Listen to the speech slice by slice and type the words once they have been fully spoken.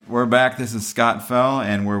we're back. This is Scott Fell,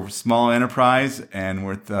 and we're Small Enterprise, and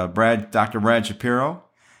we're with Dr. Brad Shapiro.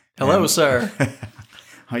 Hello, sir.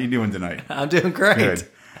 How you doing tonight? I'm doing great. Good.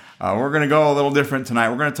 We're going to go a little different tonight.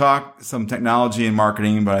 We're going to talk some technology and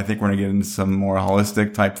marketing, but I think we're going to get into some more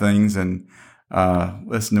holistic type things and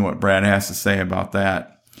listen to what Brad has to say about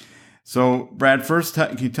that. So, Brad, first,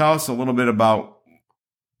 can you tell us a little bit about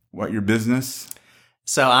what your business?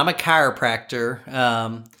 So I'm a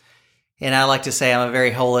chiropractor, and I like to say I'm a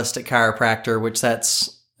very holistic chiropractor, which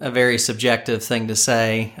that's a very subjective thing to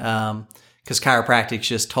say because chiropractic is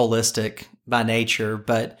just holistic by nature.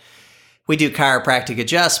 But we do chiropractic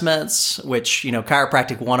adjustments, which,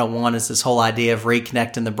 chiropractic 101 is this whole idea of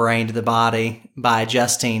reconnecting the brain to the body by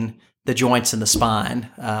adjusting the joints in the spine.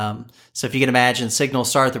 So if you can imagine,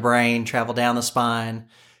 signals start at the brain, travel down the spine,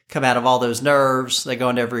 come out of all those nerves. They go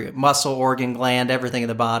into every muscle, organ, gland, everything in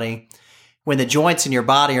the body. When the joints in your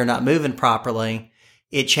body are not moving properly,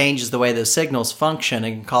 it changes the way those signals function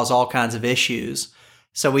and can cause all kinds of issues.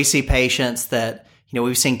 So we see patients that,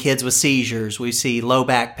 we've seen kids with seizures. We see low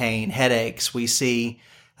back pain, headaches. We see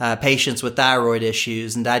patients with thyroid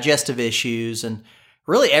issues and digestive issues and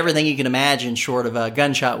really everything you can imagine short of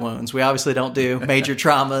gunshot wounds. We obviously don't do major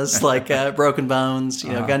traumas like broken bones,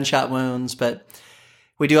 gunshot wounds, but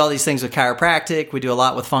we do all these things with chiropractic. We do a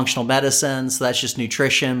lot with functional medicine. So that's just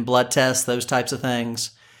nutrition, blood tests, those types of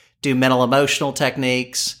things. Do mental emotional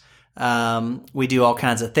techniques. We do all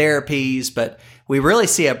kinds of therapies, but we really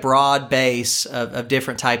see a broad base of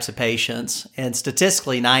different types of patients. And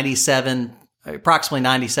statistically, approximately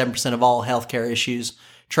 97% of all healthcare issues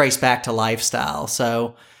trace back to lifestyle.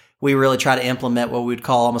 So we really try to implement what we would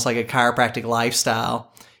call almost like a chiropractic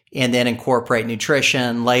lifestyle, and then incorporate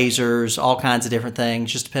nutrition, lasers, all kinds of different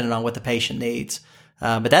things, just depending on what the patient needs.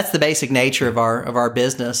 But that's the basic nature of our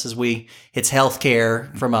business. It's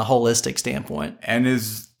healthcare from a holistic standpoint. And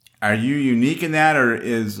are you unique in that, or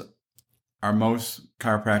are most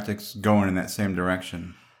chiropractics going in that same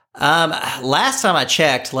direction? Last time I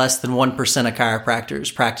checked, less than 1% of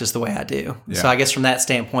chiropractors practice the way I do. Yeah. So I guess from that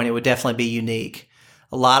standpoint, it would definitely be unique.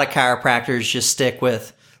 A lot of chiropractors just stick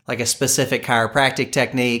with like a specific chiropractic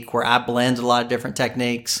technique where I blend a lot of different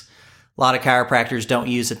techniques. A lot of chiropractors don't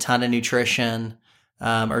use a ton of nutrition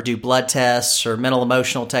or do blood tests or mental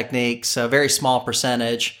emotional techniques. So a very small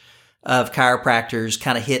percentage of chiropractors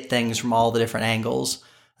kind of hit things from all the different angles.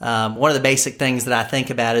 One of the basic things that I think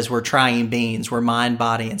about is we're triune beings. We're mind,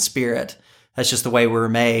 body, and spirit. That's just the way we're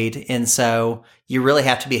made. And so you really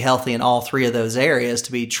have to be healthy in all three of those areas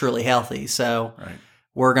to be truly healthy. So right.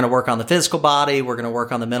 We're going to work on the physical body. We're going to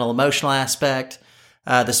work on the mental, emotional aspect,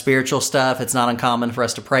 the spiritual stuff. It's not uncommon for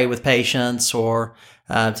us to pray with patients or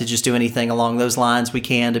to just do anything along those lines we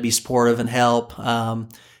can to be supportive and help.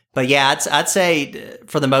 But yeah, I'd say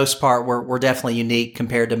for the most part, we're definitely unique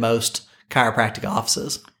compared to most chiropractic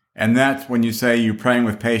offices. And that's when you say you're praying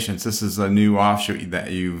with patients. This is a new offshoot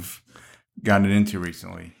that you've gotten into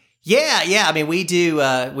recently. Yeah. I mean, we do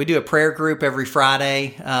a prayer group every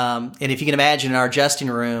Friday. And if you can imagine in our adjusting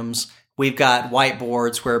rooms, we've got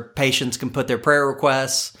whiteboards where patients can put their prayer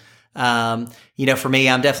requests. For me,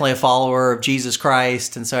 I'm definitely a follower of Jesus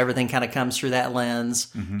Christ. And so everything kind of comes through that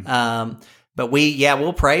lens. Mm-hmm. But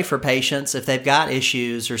we'll pray for patients if they've got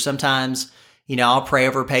issues, or sometimes, I'll pray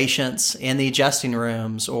over patients in the adjusting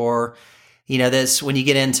rooms, or when you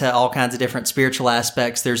get into all kinds of different spiritual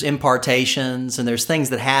aspects, there's impartations and there's things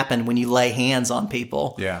that happen when you lay hands on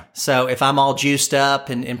people. Yeah. So if I'm all juiced up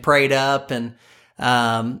and prayed up and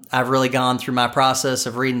I've really gone through my process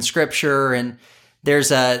of reading scripture, and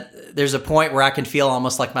there's a point where I can feel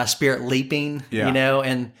almost like my spirit leaping,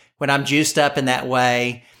 and when I'm juiced up in that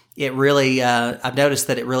way, it really, I've noticed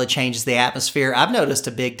that it really changes the atmosphere. I've noticed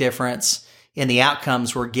a big difference in the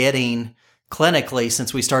outcomes we're getting clinically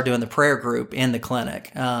since we started doing the prayer group in the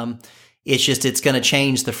clinic. It's going to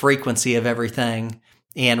change the frequency of everything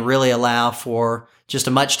and really allow for just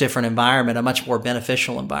a much different environment, a much more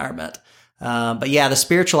beneficial environment. But yeah, the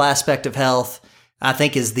spiritual aspect of health, I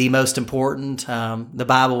think, is the most important. The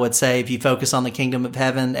Bible would say, if you focus on the kingdom of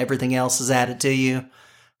heaven, everything else is added to you.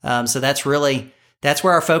 So that's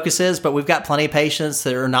where our focus is, but we've got plenty of patients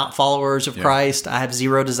that are not followers of Christ. I have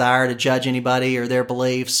zero desire to judge anybody or their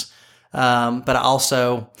beliefs. But I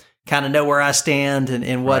also kind of know where I stand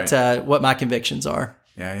and what my convictions are.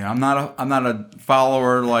 Yeah. I'm not a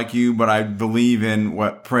follower like you, but I believe in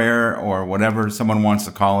what prayer or whatever someone wants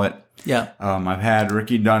to call it. Yeah. I've had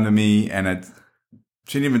Ricky done to me, and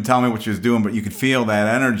she didn't even tell me what she was doing, but you could feel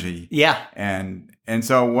that energy. Yeah. And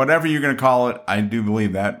so whatever you're going to call it, I do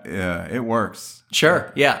believe that it works.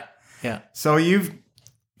 Sure. Yeah. So you've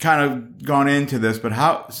kind of gone into this, but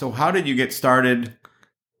how did you get started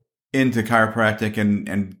into chiropractic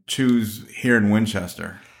and choose here in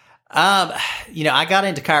Winchester? I got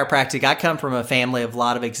into chiropractic. I come from a family of a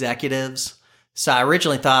lot of executives. So I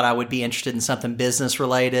originally thought I would be interested in something business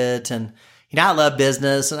related. And, I love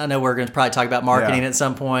business, and I know we're going to probably talk about marketing at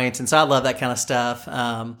some point. And so I love that kind of stuff.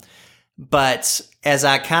 But as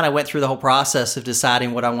I kind of went through the whole process of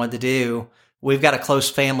deciding what I wanted to do, we've got a close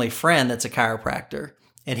family friend that's a chiropractor,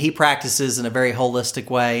 and he practices in a very holistic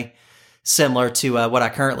way, similar to what I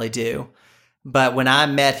currently do. But when I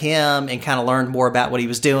met him and kind of learned more about what he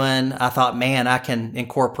was doing, I thought, man, I can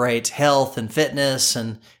incorporate health and fitness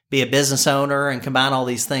and be a business owner and combine all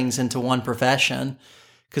these things into one profession.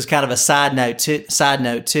 Because kind of a side note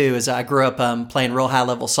too, is I grew up playing real high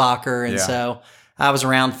level soccer, and so I was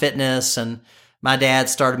around fitness, and my dad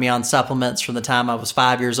started me on supplements from the time I was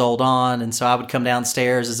 5 years old on, and so I would come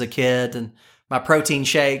downstairs as a kid, and my protein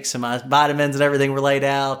shakes and my vitamins and everything were laid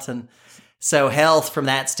out, and so health from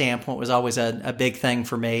that standpoint was always a big thing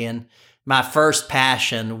for me. And my first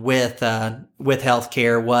passion with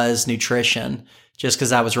healthcare was nutrition, just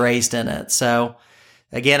because I was raised in it. So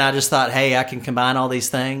again, I just thought, hey, I can combine all these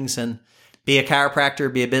things and be a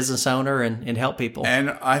chiropractor, be a business owner, and help people.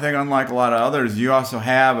 And I think unlike a lot of others, you also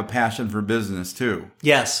have a passion for business too.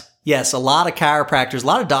 Yes. A lot of chiropractors, a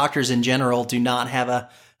lot of doctors in general do not have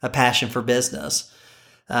a passion for business.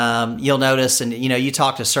 You'll notice, and you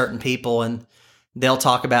talk to certain people, and they'll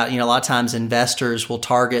talk about, a lot of times investors will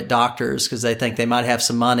target doctors because they think they might have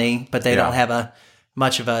some money, but they don't have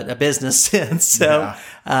much of a business sense. So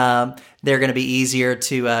they're going to be easier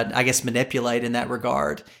to, manipulate in that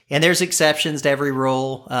regard. And there's exceptions to every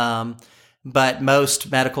rule. But most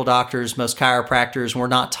medical doctors, most chiropractors were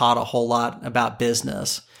not taught a whole lot about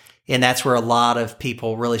business. And that's where a lot of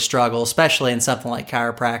people really struggle, especially in something like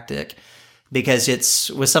chiropractic. Because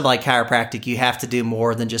with something like chiropractic, you have to do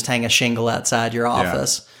more than just hang a shingle outside your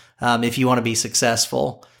office if you want to be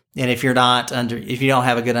successful. And if you don't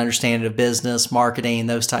have a good understanding of business, marketing,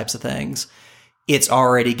 those types of things, it's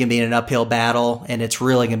already going to be an uphill battle, and it's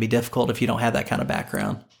really going to be difficult if you don't have that kind of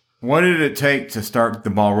background. What did it take to start the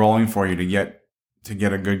ball rolling for you to get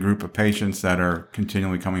a good group of patients that are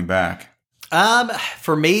continually coming back?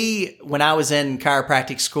 For me, when I was in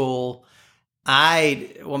chiropractic school,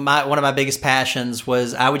 one of my biggest passions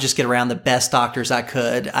was I would just get around the best doctors I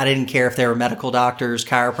could. I didn't care if they were medical doctors,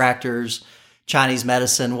 chiropractors, Chinese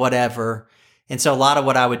medicine, whatever. And so a lot of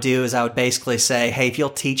what I would do is I would basically say, hey, if you'll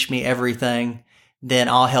teach me everything, then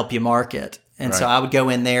I'll help you market. And so I would go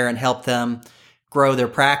in there and help them grow their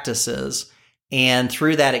practices. And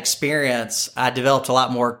through that experience, I developed a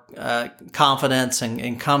lot more confidence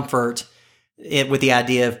and comfort with the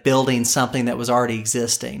idea of building something that was already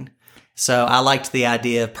existing. So I liked the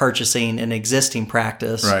idea of purchasing an existing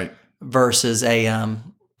practice versus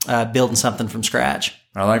building something from scratch.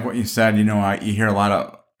 I like what you said. You hear a lot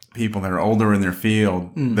of people that are older in their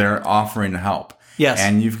field, they're offering to help. Yes.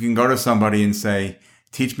 And you can go to somebody and say,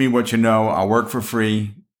 teach me what you know. I'll work for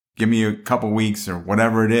free. Give me a couple weeks or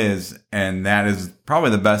whatever it is. And that is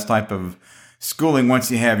probably the best type of schooling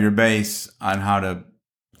once you have your base on how to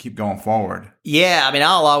keep going forward. Yeah.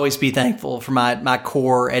 I'll always be thankful for my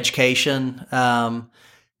core education.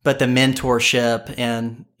 But the mentorship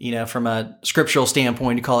and, from a scriptural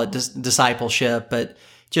standpoint, you call it discipleship, but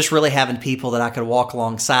just really having people that I could walk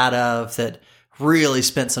alongside of that really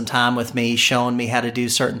spent some time with me, showing me how to do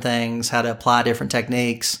certain things, how to apply different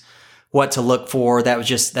techniques, what to look for.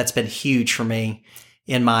 That's been huge for me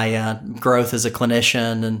in my growth as a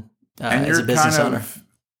clinician and as a business owner. Of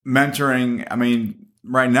mentoring,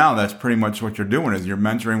 right now, that's pretty much what you're doing is you're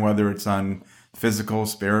mentoring, whether it's on physical,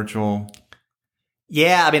 spiritual.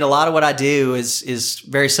 Yeah. A lot of what I do is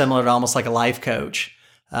very similar to almost like a life coach.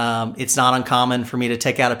 It's not uncommon for me to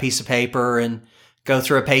take out a piece of paper and go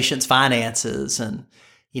through a patient's finances. And,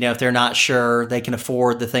 if they're not sure they can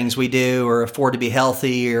afford the things we do or afford to be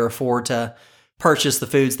healthy or afford to purchase the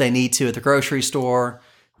foods they need to at the grocery store,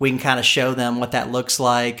 we can kind of show them what that looks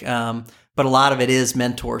like. But a lot of it is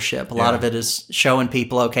mentorship. A lot of it is showing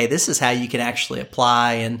people, okay, this is how you can actually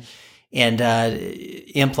apply and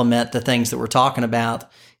implement the things that we're talking about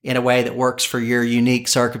in a way that works for your unique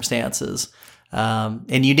circumstances.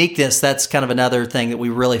 And uniqueness, that's kind of another thing that we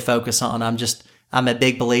really focus on. I'm a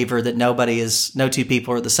big believer that no two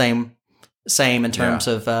people are the same in terms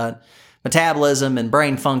of metabolism and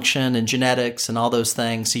brain function and genetics and all those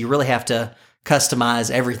things. So you really have to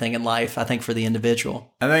customize everything in life, I think, for the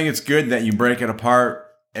individual. I think it's good that you break it apart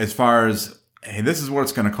as far as, hey, this is what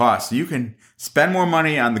it's going to cost. So you can spend more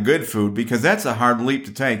money on the good food because that's a hard leap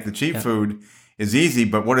to take. The cheap food is easy,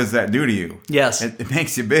 but what does that do to you? Yes. It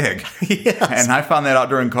makes you big. Yes. And I found that out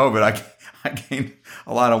during COVID. I gained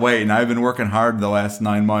a lot of weight, and I've been working hard the last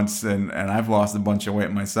 9 months, and I've lost a bunch of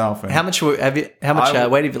weight myself. And How much weight have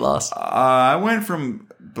you lost? I went from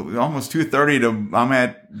almost 230 to I'm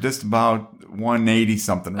at just about 180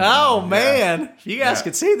 something. Right Oh now. man, Yeah. you guys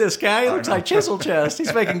could see this guy. He looks like chisel chest.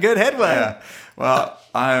 He's making good headway. Yeah. Well,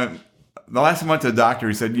 the last time I went to the doctor,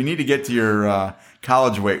 he said you need to get to your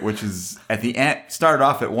college weight, which is at the end started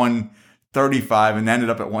off at 135 and ended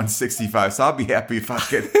up at 165. So I'll be happy if I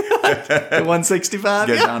could The 165.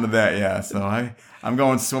 get Yeah. down to that. Yeah. So I'm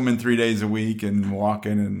going swimming 3 days a week and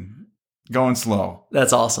walking and going slow.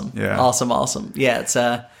 That's awesome. Yeah. Awesome. Yeah, it's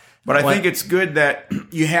But I think it's good that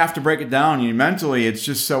you have to break it down. Mentally, it's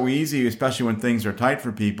just so easy, especially when things are tight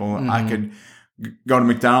for people. Mm-hmm. I could go to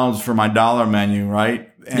McDonald's for my dollar menu,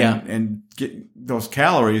 right? Yeah. And get those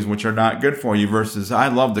calories, which are not good for you, versus I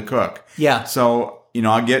love to cook. Yeah. So,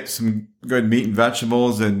 I'll get some good meat and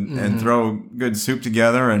vegetables Mm-hmm. and throw good soup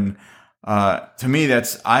together. And to me,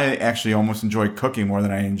 I actually almost enjoy cooking more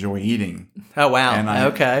than I enjoy eating. Oh wow. And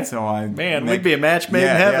Okay. So We'd be a match made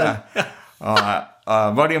in heaven. Yeah.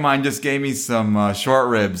 A buddy of mine just gave me some short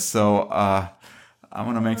ribs, so I'm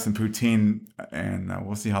gonna make some poutine, and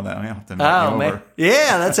we'll see how that. I'll have to make Oh it man. over.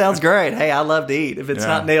 Yeah, that sounds great. Hey, I love to eat. If it's Yeah.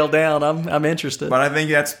 not nailed down, I'm interested. But I think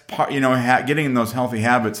that's part. Getting in those healthy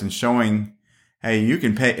habits and showing, hey, you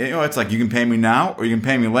can pay. It's like you can pay me now or you can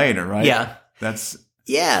pay me later, right? Yeah. That's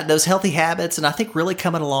Yeah, those healthy habits, and I think really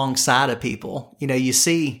coming alongside of people. You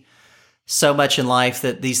see so much in life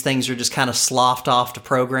that these things are just kind of sloughed off to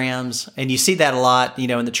programs, and you see that a lot,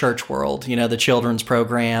 in the church world. The children's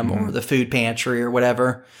program or the food pantry or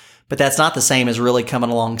whatever. But that's not the same as really coming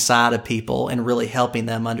alongside of people and really helping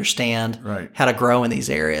them understand Right. how to grow in these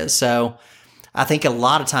areas. So I think a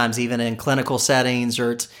lot of times, even in clinical settings,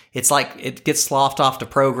 or it's like it gets sloughed off to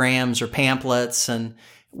programs or pamphlets, and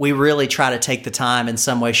we really try to take the time in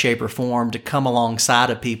some way, shape, or form to come alongside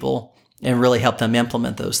of people and really help them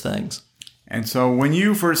implement those things. And so when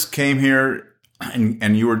you first came here, and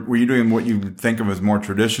were you doing what you would think of as more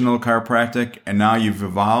traditional chiropractic, and now you've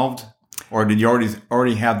evolved, or did you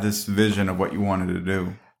already have this vision of what you wanted to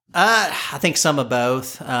do? I think some of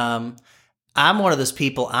both. I'm one of those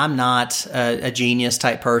people. I'm not a genius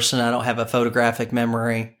type person. I don't have a photographic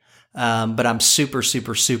memory, but I'm super,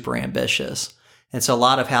 super, super ambitious. And so a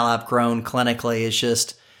lot of how I've grown clinically is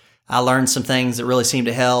just I learned some things that really seem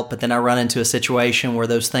to help, but then I run into a situation where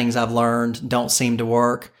those things I've learned don't seem to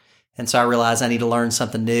work. And so I realize I need to learn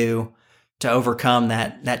something new to overcome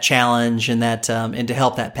that challenge and and to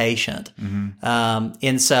help that patient. Mm-hmm.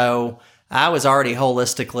 And so I was already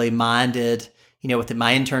holistically minded, with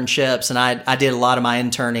my internships, and I did a lot of my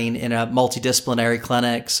interning in a multidisciplinary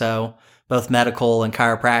clinic. So both medical and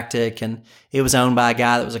chiropractic, and it was owned by a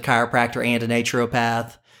guy that was a chiropractor and a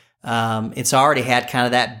naturopath. And so I already had kind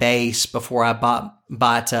of that base before I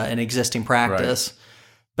bought an existing practice. Right.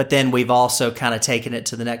 But then we've also kind of taken it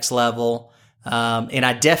to the next level. And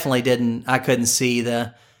I definitely couldn't see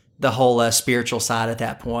the whole spiritual side at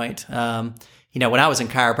that point. When I was in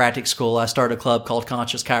chiropractic school, I started a club called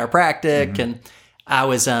Conscious Chiropractic, and I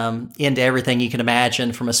was into everything you can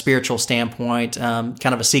imagine from a spiritual standpoint, kind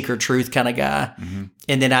of a secret truth kind of guy. Mm-hmm.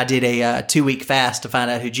 And then I did a 2-week fast to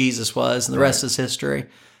find out who Jesus was, and the rest is history.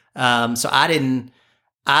 So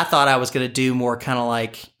I thought I was going to do more kind of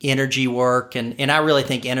like energy work. And I really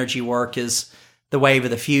think energy work is the wave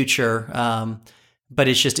of the future. But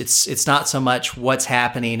it's not so much what's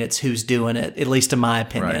happening, it's who's doing it, at least in my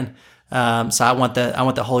opinion. Right. So I want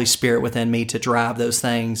the Holy Spirit within me to drive those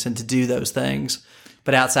things and to do those things.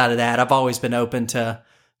 But outside of that, I've always been open to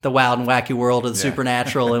the wild and wacky world of the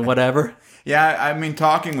supernatural and whatever. Yeah. I mean,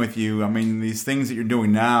 talking with you, these things that you're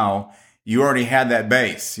doing now, you already had that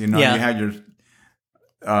base, you had your,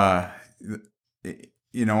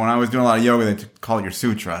 when I was doing a lot of yoga, they call it your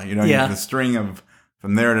sutra, the string of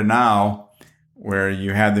from there to now, where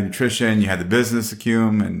you had the nutrition, you had the business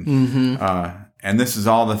acumen, and this is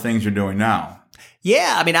all the things you're doing now.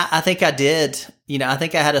 Yeah. I think I did, I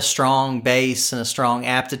think I had a strong base and a strong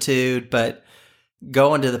aptitude, but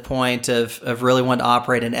going to the point of really wanting to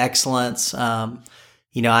operate in excellence, I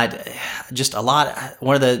just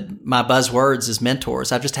one of my buzzwords is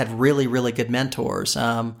mentors. I've just had really, really good mentors.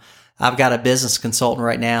 I've got a business consultant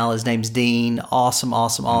right now. His name's Dean.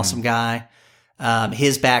 Awesome guy.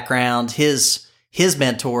 His background, his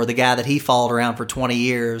mentor, the guy that he followed around for 20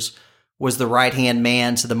 years, was the right-hand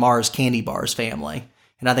man to the Mars Candy Bars family.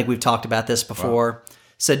 And I think we've talked about this before. Wow.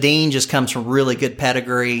 So Dean just comes from really good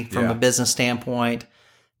pedigree from a business standpoint.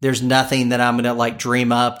 There's nothing that I'm going to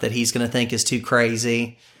dream up that he's going to think is too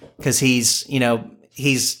crazy, because he's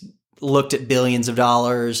looked at billions of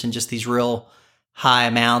dollars and just these real high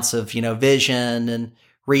amounts of, vision and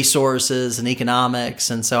resources and economics.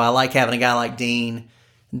 And so I like having a guy like Dean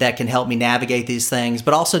that can help me navigate these things,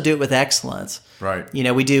 but also do it with excellence. Right.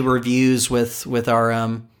 We do reviews with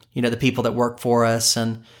our, the people that work for us.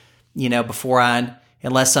 And,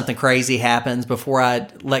 unless something crazy happens, before I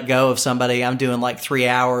let go of somebody, I'm doing like 3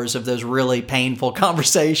 hours of those really painful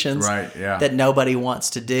conversations that nobody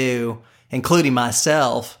wants to do, including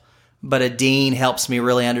myself. But a dean helps me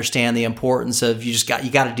really understand the importance of you got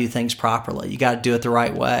to do things properly. You got to do it the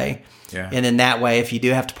right way. Yeah. And then that way, if you do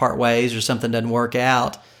have to part ways or something doesn't work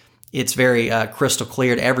out, it's very crystal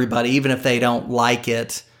clear to everybody, even if they don't like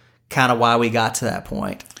it, kind of why we got to that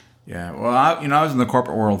point. Yeah. Well, I was in the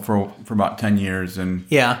corporate world for about 10 years, and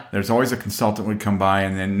there's always a consultant would come by,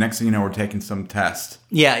 and then next thing you know, we're taking some test.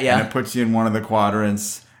 Yeah. And it puts you in one of the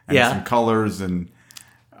quadrants and some colors, and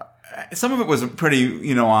some of it was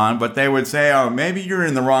pretty, on, but they would say, oh, maybe you're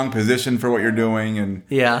in the wrong position for what you're doing. And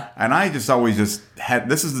and I just always had,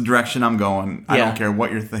 this is the direction I'm going. I don't care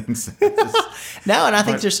what your thing says. No, and I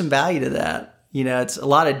think there's some value to that. It's a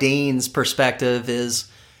lot of Dean's perspective is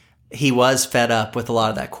he was fed up with a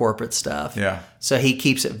lot of that corporate stuff. Yeah. So he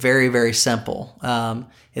keeps it very, very simple.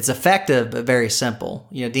 It's effective, but very simple.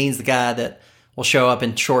 Dean's the guy that will show up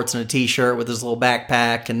in shorts and a t-shirt with his little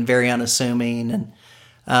backpack and very unassuming. And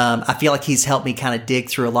I feel like he's helped me kind of dig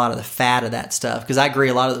through a lot of the fat of that stuff, because I agree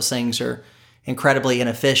a lot of those things are incredibly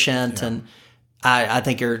inefficient and I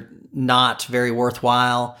think are not very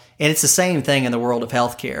worthwhile. And it's the same thing in the world of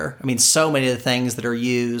healthcare. I mean, so many of the things that are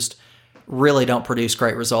used really don't produce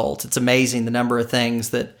great results. It's amazing the number of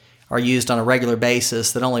things that are used on a regular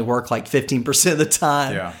basis that only work like 15% of the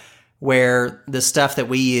time, where the stuff that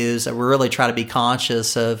we use, we really try to be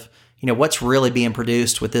conscious of, what's really being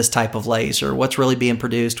produced with this type of laser, what's really being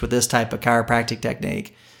produced with this type of chiropractic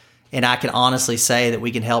technique. And I can honestly say that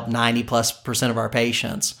we can help 90+% of our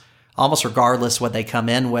patients, almost regardless what they come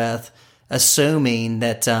in with, assuming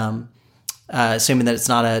that it's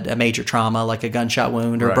not a major trauma like a gunshot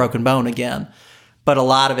wound or a broken bone again. But a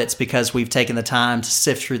lot of it's because we've taken the time to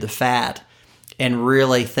sift through the fat and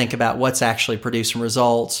really think about what's actually producing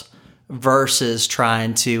results versus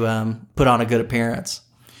trying to put on a good appearance.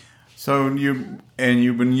 So you've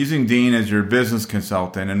been using Dean as your business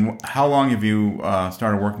consultant, and how long have you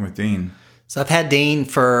started working with Dean? So I've had Dean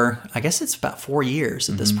for, I guess it's about 4 years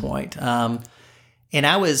at this point. And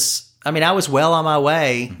I was well on my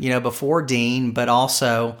way, before Dean, but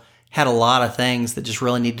also had a lot of things that just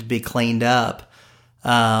really needed to be cleaned up.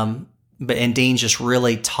 And Dean just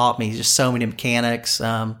really taught me just so many mechanics.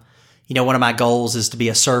 One of my goals is to be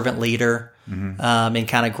a servant leader, and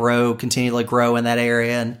kind of continually grow in that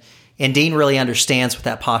area. And Dean really understands what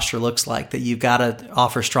that posture looks like, that you've got to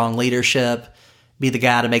offer strong leadership, be the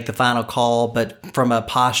guy to make the final call, but from a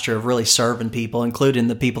posture of really serving people, including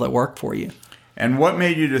the people that work for you. And what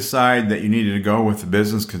made you decide that you needed to go with the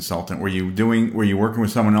business consultant? Were you working with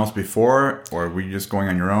someone else before, or were you just going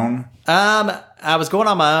on your own? I was going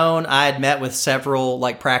on my own. I had met with several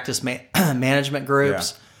practice management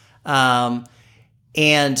groups.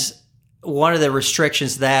 And one of the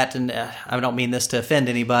restrictions that, and I don't mean this to offend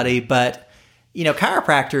anybody, but,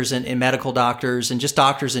 chiropractors and medical doctors and just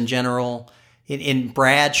doctors in general, in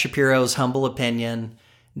Brad Shapiro's humble opinion,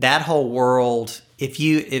 that whole world,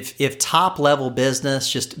 if top level business,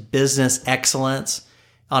 just business excellence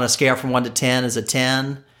on a scale from 1 to 10 is a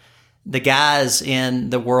 10, the guys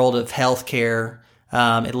in the world of healthcare,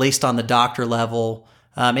 at least on the doctor level,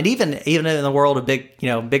 and even in the world of big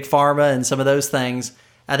pharma and some of those things,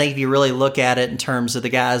 I think if you really look at it in terms of the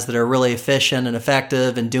guys that are really efficient and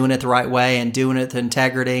effective and doing it the right way and doing it with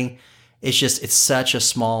integrity, it's such a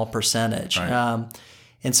small percentage. Right.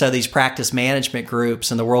 And so these practice management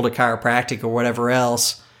groups in the world of chiropractic or whatever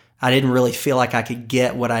else, I didn't really feel like I could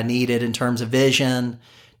get what I needed in terms of vision, in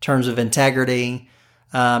terms of integrity,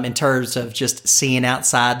 in terms of just seeing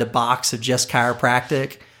outside the box of just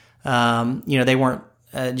chiropractic. They weren't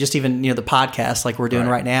just even, the podcast like we're doing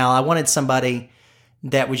right now. I wanted somebody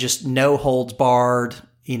that was just no holds barred,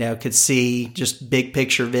 could see just big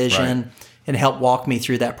picture vision and help walk me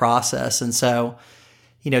through that process. And so,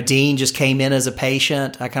 Dean just came in as a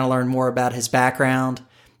patient. I kind of learned more about his background.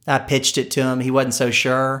 I pitched it to him. He wasn't so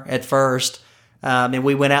sure at first. And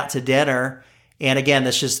we went out to dinner. And again,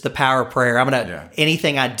 that's just the power of prayer.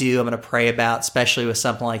 Anything I do, I'm going to pray about, especially with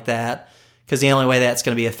something like that. Because the only way that's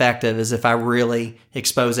going to be effective is if I really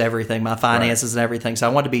expose everything, my finances and everything. So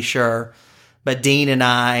I wanted to be sure. But Dean and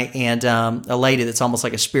I and a lady that's almost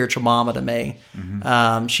like a spiritual mama to me.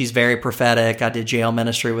 She's very prophetic. I did jail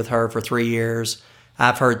ministry with her for 3 years.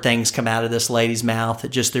 I've heard things come out of this lady's mouth that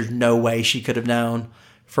just there's no way she could have known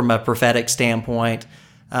from a prophetic standpoint.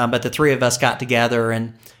 But the three of us got together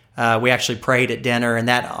and we actually prayed at dinner, and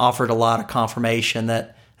that offered a lot of confirmation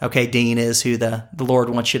that, okay, Dean is who the Lord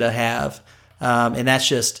wants you to have. And that's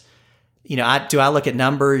just, do I look at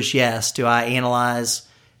numbers? Yes. Do I analyze,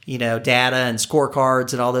 data and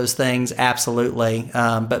scorecards and all those things? Absolutely.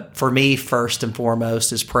 But for me, first and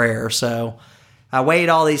foremost is prayer. So I weighed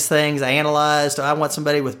all these things. I analyzed. I want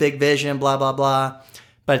somebody with big vision, blah, blah, blah.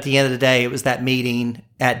 But at the end of the day, it was that meeting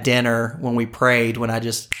at dinner when we prayed,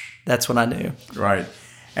 that's when I knew. Right.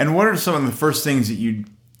 And what are some of the first things that you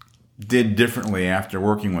did differently after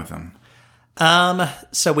working with them?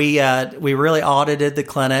 So we really audited the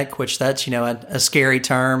clinic, which that's, a scary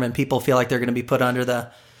term, and people feel like they're going to be put under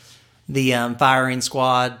the firing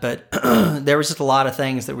squad. But there was just a lot of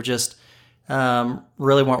things that were just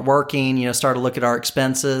really weren't working. Started to look at our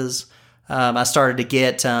expenses. I started to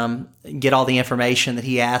get all the information that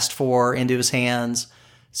he asked for into his hands.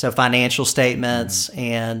 So financial statements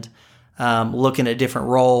and looking at different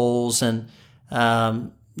roles and,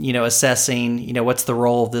 assessing, what's the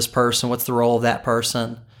role of this person, what's the role of that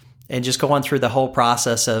person, and just going through the whole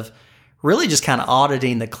process of really just kind of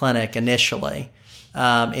auditing the clinic initially.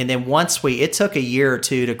 And then it took a year or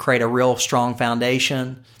two to create a real strong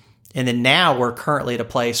foundation. And then now we're currently at a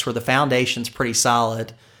place where the foundation's pretty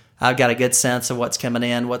solid. I've got a good sense of what's coming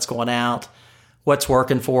in, what's going out, what's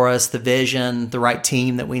working for us, the vision, the right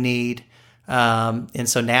team that we need. And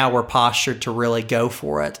so now we're postured to really go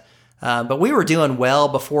for it. But we were doing well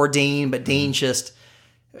before Dean, but Dean just,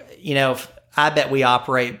 I bet we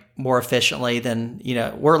operate more efficiently than,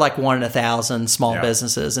 we're like 1 in 1,000 small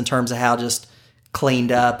businesses in terms of how just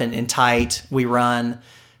cleaned up and tight we run.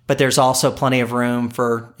 But there's also plenty of room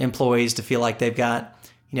for employees to feel like they've got,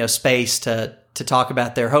 space to talk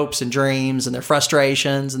about their hopes and dreams and their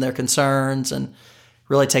frustrations and their concerns and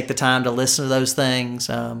really take the time to listen to those things.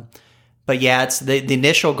 But yeah, it's the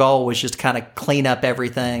initial goal was just to kind of clean up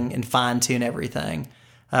everything and fine tune everything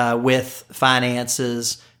with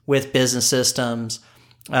finances, with business systems.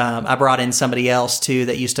 I brought in somebody else too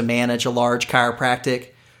that used to manage a large chiropractic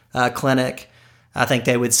clinic. I think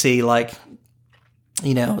they would see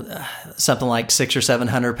something like 600 or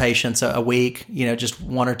 700 patients a week, just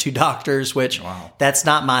 1 or 2 doctors, which that's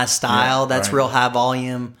not my style. That's real high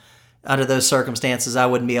volume. Under those circumstances, I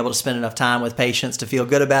wouldn't be able to spend enough time with patients to feel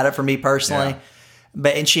good about it for me personally. Yeah.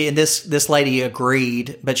 But this lady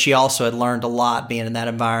agreed, but she also had learned a lot being in that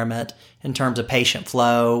environment in terms of patient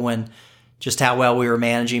flow and just how well we were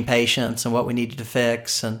managing patients and what we needed to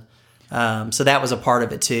fix. And so that was a part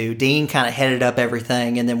of it too. Dean kind of headed up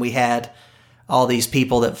everything, and then we had all these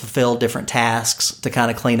people that fulfilled different tasks to kind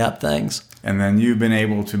of clean up things. And then you've been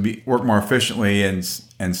able to work more efficiently,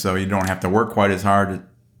 and so you don't have to work quite as hard to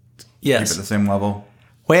keep at the same level.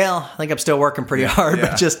 Well, I think I'm still working pretty hard,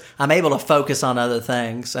 but just I'm able to focus on other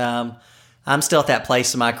things. I'm still at that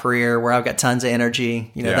place in my career where I've got tons of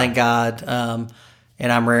energy, thank God, and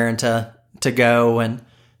I'm raring to go and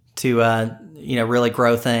to really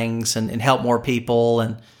grow things and help more people,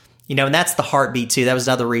 and and that's the heartbeat too. That was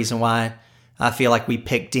another reason why I feel like we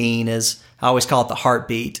picked Dean. Is I always call it the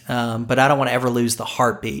heartbeat, but I don't want to ever lose the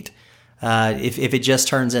heartbeat. If it just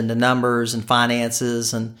turns into numbers and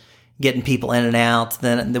finances and getting people in and out,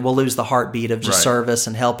 then we'll lose the heartbeat of just service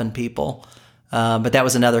and helping people. But that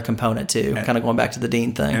was another component too, kind of going back to the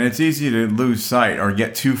Dean thing. And it's easy to lose sight or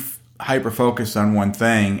get too hyper-focused on one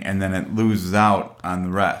thing, and then it loses out on the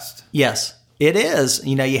rest. Yes, it is.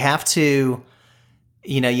 You have to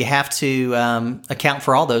account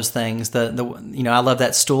for all those things. I love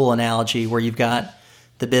that stool analogy where you've got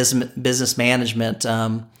the business management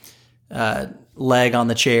leg on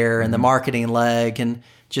the chair and the marketing leg, and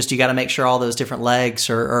just you got to make sure all those different legs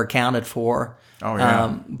are accounted for. Oh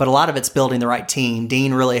yeah. But a lot of it's building the right team.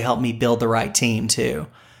 Dean really helped me build the right team too.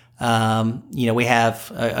 We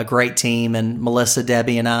have a great team, and Melissa,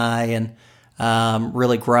 Debbie, and I, and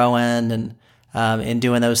really growing and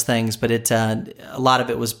doing those things. But a lot of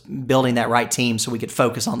it was building that right team so we could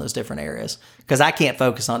focus on those different areas. Because I can't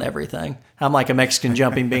focus on everything. I'm like a Mexican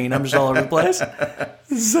jumping bean. I'm just all over the place.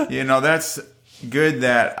 That's good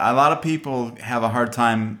that a lot of people have a hard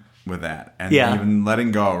time with that and even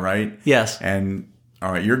letting go, right? Yes. And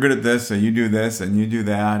all right, you're good at this, so you do this and you do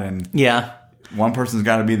that, and one person's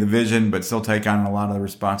got to be the vision, but still take on a lot of the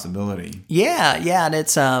responsibility. Yeah, and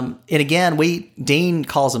it's and again, Dean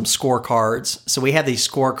calls them scorecards. So we have these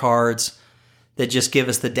scorecards that just give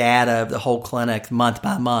us the data of the whole clinic month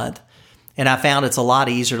by month, and I found it's a lot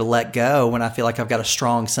easier to let go when I feel like I've got a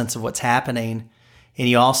strong sense of what's happening. And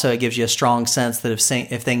it gives you a strong sense that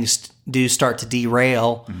if things do start to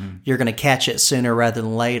derail, you're going to catch it sooner rather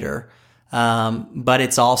than later. But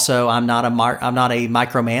it's also, I'm not a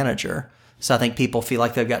micromanager. So I think people feel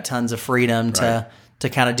like they've got tons of freedom to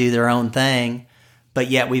kind of do their own thing. But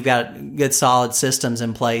yet we've got good solid systems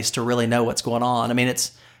in place to really know what's going on. I mean,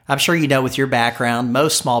 I'm sure you know with your background,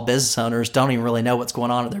 most small business owners don't even really know what's going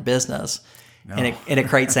on in their business. No. And it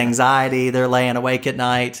creates anxiety. They're laying awake at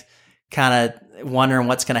night, kind of wondering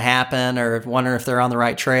what's going to happen or wondering if they're on the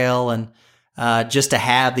right trail. And just to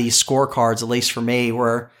have these scorecards, at least for me,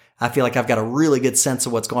 where I feel like I've got a really good sense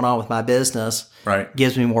of what's going on with my business,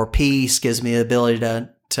 gives me more peace, gives me the ability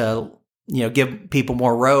to give people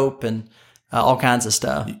more rope and all kinds of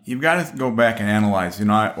stuff. You've got to go back and analyze.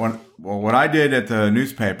 What I did at the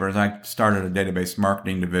newspaper is I started a database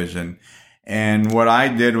marketing division. And what I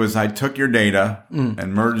did was I took your data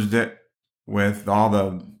and merged it with all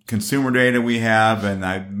the consumer data we have, and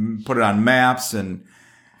I put it on maps and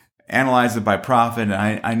analyzed it by profit. And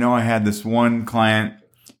I know I had this one client,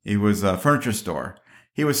 he was a furniture store.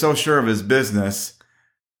 He was so sure of his business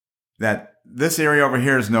that this area over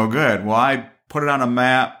here is no good. Well, I put it on a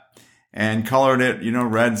map and colored it,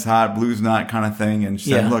 red's hot, blue's not kind of thing, and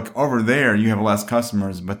said, look, over there you have less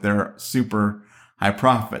customers, but they're super high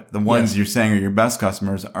profit. The ones you're saying are your best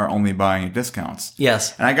customers are only buying at discounts.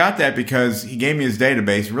 Yes. And I got that because he gave me his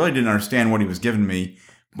database, really didn't understand what he was giving me,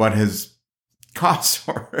 but his costs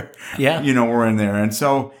were, were in there. And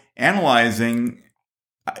so analyzing,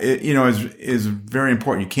 is very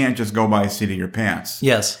important. You can't just go by the seat of your pants.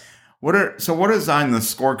 Yes. What is on the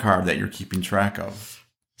scorecard that you're keeping track of?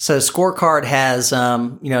 So scorecard has,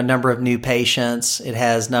 number of new patients. It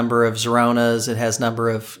has number of Zeronas. It has number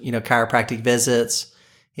of, chiropractic visits.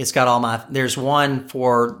 It's got there's one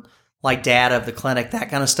for like data of the clinic, that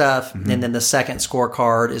kind of stuff. Mm-hmm. And then the second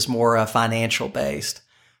scorecard is more financial based.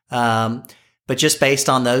 But just based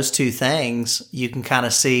on those two things, you can kind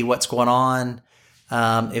of see what's going on.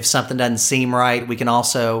 If something doesn't seem right, we can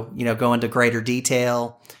also, go into greater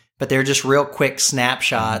detail, but they're just real quick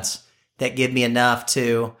snapshots that give me enough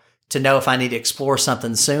to know if I need to explore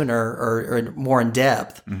something sooner or more in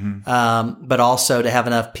depth, but also to have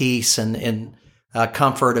enough peace and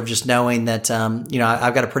comfort of just knowing that,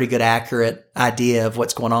 I've got a pretty good, accurate idea of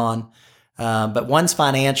what's going on. But one's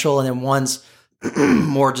financial and then one's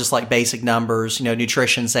more just like basic numbers,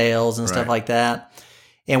 nutrition sales and stuff like that.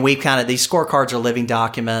 And these scorecards are living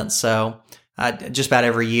documents. So just about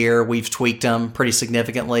every year we've tweaked them pretty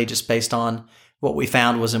significantly just based on what we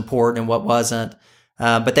found was important and what wasn't.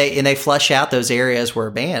 But they flesh out those areas where,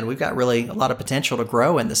 man, we've got really a lot of potential to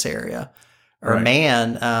grow in this area. Or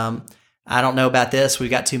man, I don't know about this. We've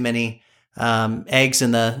got too many eggs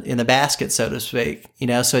in the basket, so to speak.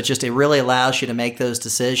 So it really allows you to make those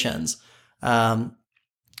decisions. Because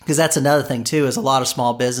that's another thing too, is a lot of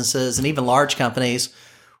small businesses and even large companies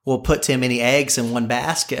will put too many eggs in one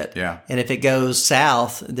basket. Yeah. And if it goes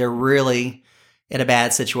south, they're really in a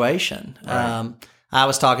bad situation. Right. I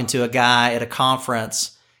was talking to a guy at a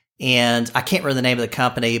conference, and I can't remember the name of the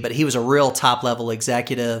company, but he was a real top level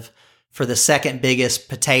executive for the second biggest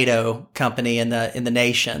potato company in the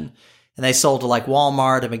nation. And they sold to like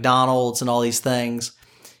Walmart and McDonald's and all these things.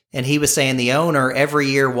 And he was saying the owner, every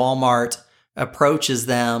year Walmart approaches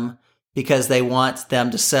them because they want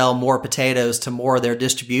them to sell more potatoes to more of their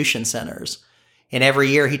distribution centers. And every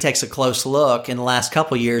year he takes a close look. In the last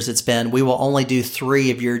couple of years, it's been, we will only do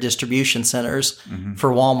 3 of your distribution centers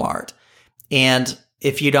for Walmart. And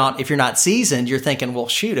if you're not seasoned, you're thinking, well,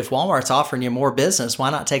 shoot, if Walmart's offering you more business, why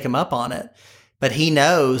not take them up on it? But he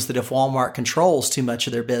knows that if Walmart controls too much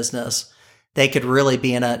of their business, they could really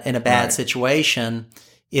be in a bad situation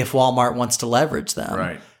if Walmart wants to leverage them.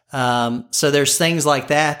 Right. So there's things like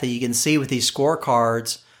that you can see with these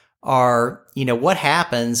scorecards are, what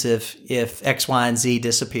happens if X, Y, and Z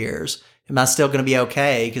disappears? Am I still going to be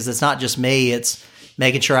okay? Because it's not just me. It's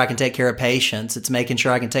making sure I can take care of patients. It's making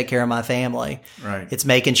sure I can take care of my family. Right. It's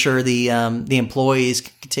making sure the employees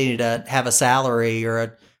continue to have a salary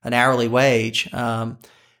or an hourly wage.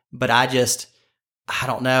 But I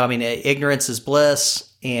don't know. I mean, ignorance is bliss.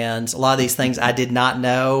 And a lot of these things I did not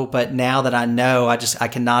know, but now that I know, I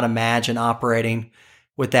cannot imagine operating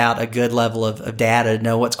without a good level of data to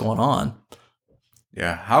know what's going on.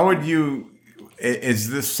 Yeah. How would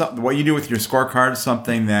is this what you do with your scorecard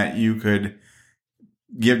something that you could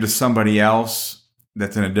give to somebody else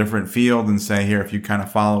that's in a different field and say, here, if you kind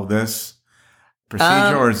of follow this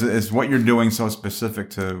procedure, or is what you're doing so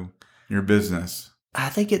specific to your business? I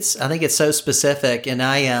think it's so specific, and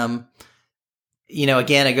I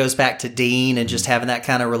again, it goes back to Dean and just having that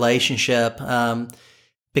kind of relationship.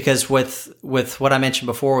 Because with what I mentioned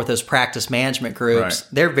before with those practice management groups,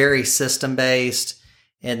 they're very system based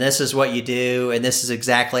and this is what you do, and this is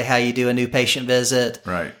exactly how you do a new patient visit.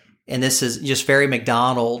 Right. And this is just very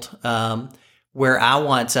McDonald, where I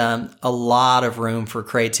want a lot of room for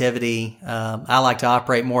creativity. I like to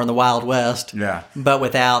operate more in the Wild West, but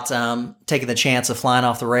without taking the chance of flying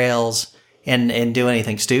off the rails and do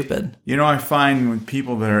anything stupid. I find when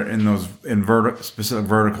people that are in those specific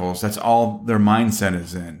verticals, that's all their mindset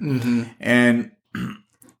is in. Mm-hmm.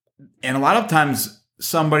 And a lot of times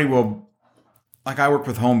somebody will, like I work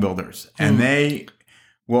with home builders, and they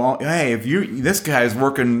will, hey, this guy is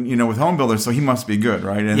working, with home builders, so he must be good,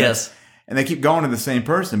 right? And yes. And they keep going to the same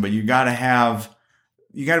person, but you got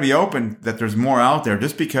to be open that there's more out there.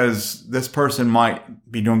 Just because this person might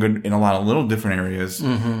be doing good in a lot of little different areas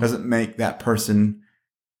doesn't make that person,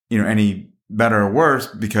 any better or worse,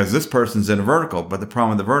 because this person's in a vertical. But the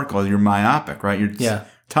problem with the vertical is you're myopic, right? You're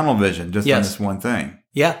tunnel vision just on this one thing.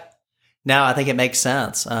 Yeah. No, I think it makes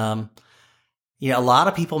sense. A lot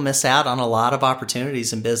of people miss out on a lot of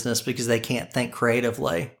opportunities in business because they can't think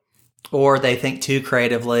creatively, or they think too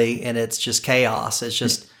creatively and it's just chaos. It's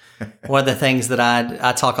just one of the things that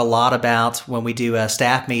I talk a lot about when we do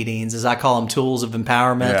staff meetings is I call them tools of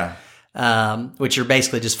empowerment, which are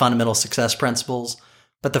basically just fundamental success principles.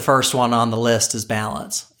 But the first one on the list is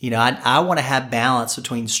balance. I want to have balance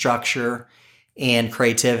between structure and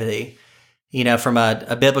creativity. From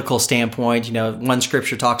a biblical standpoint, one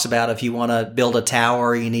scripture talks about if you want to build a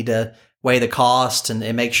tower, you need to weigh the cost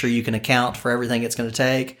and make sure you can account for everything it's going to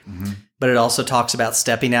take. Mm-hmm. But it also talks about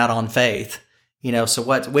stepping out on faith. So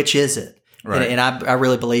which is it? Right. And I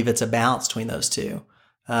really believe it's a balance between those two.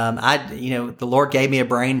 The Lord gave me a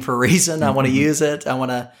brain for a reason. I want to use it. I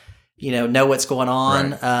want to, know what's going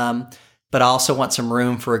on. Right. But I also want some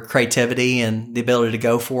room for creativity and the ability to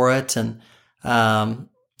go for it. And, I'm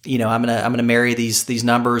gonna marry these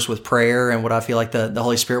numbers with prayer and what I feel like the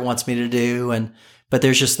Holy Spirit wants me to do. But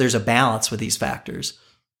there's a balance with these factors.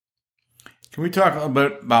 Can we talk a little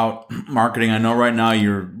bit about marketing? I know right now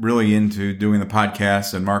you're really into doing the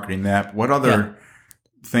podcast and marketing that. What other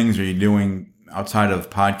things are you doing outside of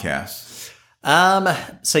podcasts?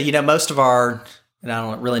 So most of our, and I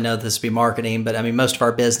don't really know this to be marketing, but I mean most of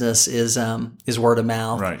our business is word of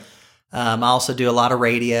mouth. Right. I also do a lot of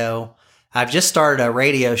radio. I've just started a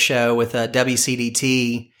radio show with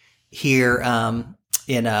WCDT here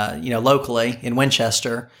in locally in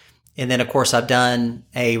Winchester. And then, of course, I've done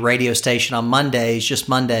a radio station on Mondays, just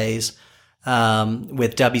Mondays,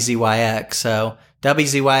 with WZYX. So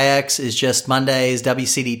WZYX is just Mondays.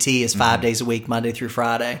 WCDT is 5 days a week, Monday through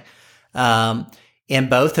Friday. And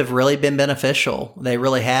both have really been beneficial. They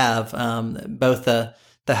really have. Both the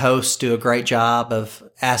hosts do a great job of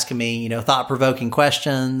asking me, thought-provoking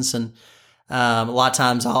questions. And a lot of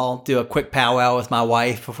times I'll do a quick powwow with my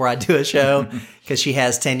wife before I do a show because she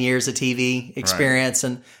has 10 years of TV experience.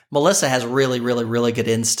 Right. And Melissa has really, really, really good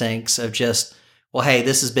instincts of just, well, hey,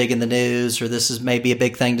 this is big in the news, or this is maybe a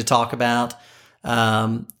big thing to talk about.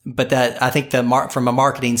 But that I think from a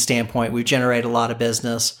marketing standpoint, we've generated a lot of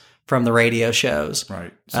business from the radio shows.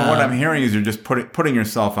 Right. So what I'm hearing is you're just putting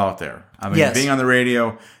yourself out there. I mean, being on the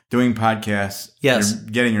radio, doing podcasts, you're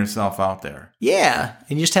getting yourself out there. Yeah.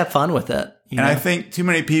 And you just have fun with it. I think too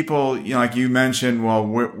many people, like you mentioned,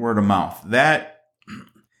 word of mouth. That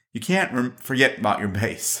you can't forget about your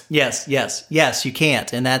base. Yes, you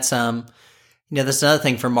can't. And that's, that's another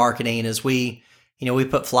thing for marketing is we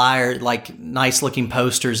put flyers, like nice looking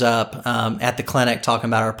posters up at the clinic talking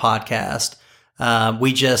about our podcast.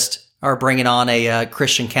 We just are bringing on a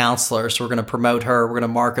Christian counselor. So we're going to promote her. We're going to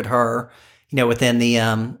market her, within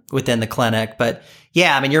the clinic. But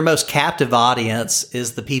yeah, I mean, your most captive audience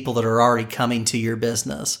is the people that are already coming to your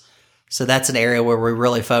business. So that's an area where we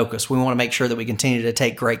really focus. We want to make sure that we continue to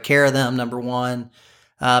take great care of them, number one.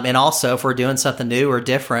 And also, if we're doing something new or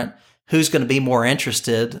different, who's going to be more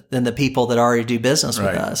interested than the people that already do business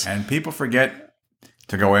with us? And people forget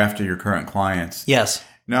to go after your current clients. Yes.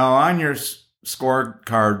 Now, on your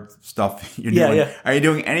scorecard stuff you're doing, are you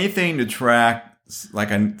doing anything to track like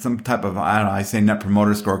some type of, I don't know, I say net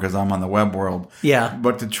promoter score because I'm on the web world. Yeah.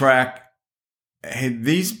 But to track, hey,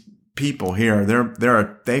 these people here,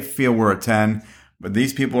 they feel we're a 10, but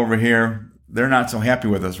these people over here, they're not so happy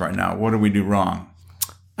with us right now. What do we do wrong?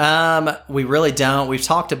 We really don't. We've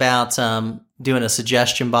talked about doing a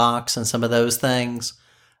suggestion box and some of those things,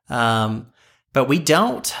 but we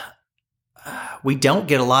don't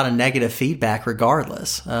get a lot of negative feedback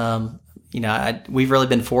regardless. We've really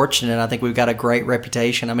been fortunate. I think we've got a great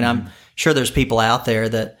reputation. I mean, I'm sure there's people out there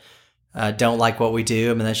that don't like what we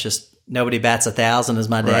do. I mean, that's just nobody bats 1,000, as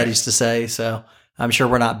my dad used to say. So I'm sure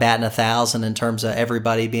we're not batting 1,000 in terms of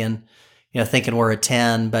everybody being, thinking we're a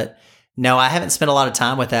 10. But No, I haven't spent a lot of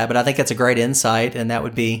time with that, but I think that's a great insight, and that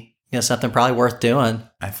would be something probably worth doing.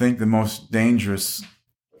 I think the most dangerous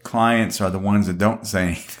clients are the ones that don't say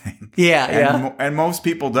anything. Yeah, And most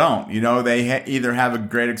people don't. They either have a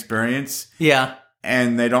great experience,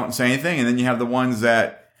 and they don't say anything, and then you have the ones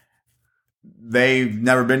that they've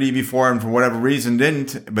never been to you before, and for whatever reason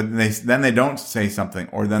didn't, but they don't say something,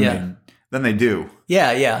 or then they do.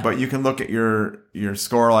 Yeah. But you can look at your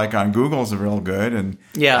score like on Google is real good, and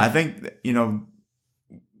I think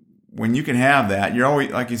when you can have that, you're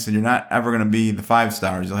always, like you said, you're not ever going to be the 5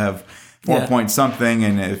 stars. You'll have 4 point something,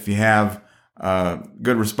 and if you have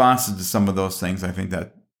good responses to some of those things, I think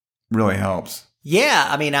that really helps. Yeah,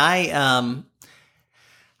 I mean,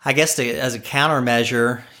 I guess as a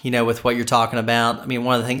countermeasure, with what you're talking about, I mean,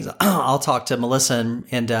 one of the things I'll talk to Melissa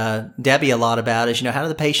and Debbie a lot about is, how do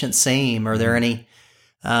the patients seem? Are there any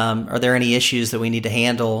issues that we need to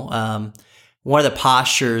handle? One of the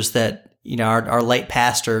postures that, our late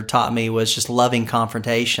pastor taught me was just loving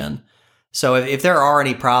confrontation. So if there are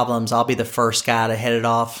any problems, I'll be the first guy to head it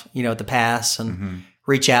off, at the pass and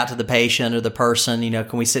reach out to the patient or the person,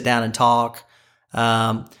 can we sit down and talk?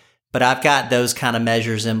 But I've got those kind of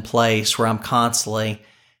measures in place where I'm constantly,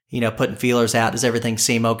 putting feelers out. Does everything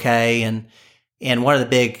seem okay? And one of the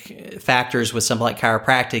big factors with something like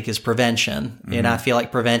chiropractic is prevention. And I feel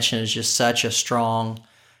like prevention is just such a strong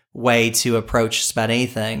way to approach just about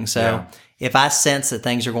anything. So if I sense that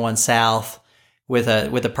things are going south with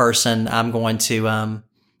a person, I'm going to,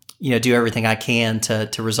 do everything I can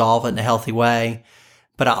to resolve it in a healthy way.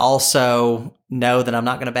 But I also know that I'm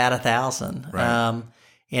not going to bat 1,000. Right.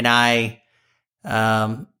 And I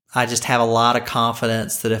just have a lot of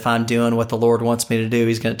confidence that if I'm doing what the Lord wants me to do,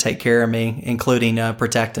 He's going to take care of me, including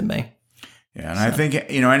protecting me. Yeah, and I think,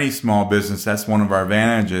 any small business, that's one of our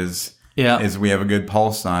advantages is we have a good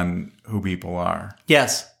pulse on who people are.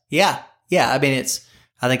 Yes. Yeah. I mean,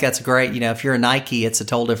 I think that's great. If you're a Nike, it's a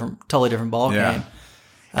totally different ball game.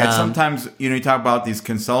 And sometimes, you talk about these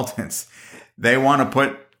consultants, they want to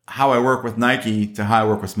put how I work with Nike to how I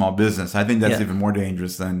work with small business. I think that's even more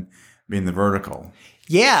dangerous than being the vertical.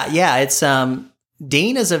 Yeah. It's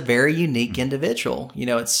Dean is a very unique individual.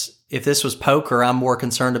 If this was poker, I'm more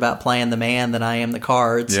concerned about playing the man than I am the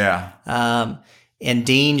cards. Yeah. And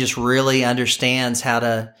Dean just really understands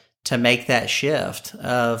how to make that shift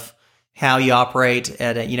of how you operate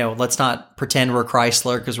at let's not pretend we're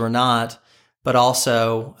Chrysler because we're not, but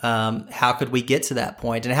also how could we get to that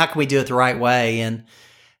point and how can we do it the right way? And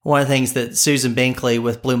one of the things that Susan Binkley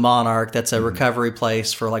with Blue Monarch, that's a recovery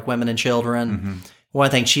place for like women and children. One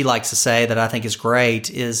of the things she likes to say that I think is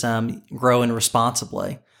great is growing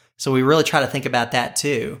responsibly. So we really try to think about that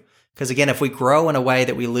too. Because again, if we grow in a way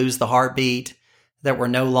that we lose the heartbeat, that we're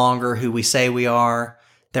no longer who we say we are,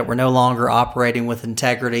 that we're no longer operating with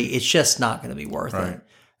integrity, it's just not going to be worth it.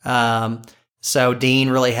 So Dean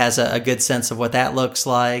really has a good sense of what that looks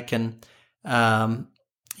like. And, I've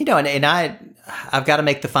got to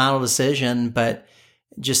make the final decision, but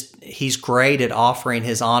just he's great at offering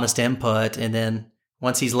his honest input. And then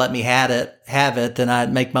once he's let me have it, then I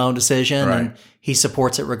make my own decision and he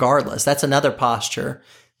supports it regardless. That's another posture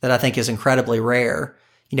that I think is incredibly rare.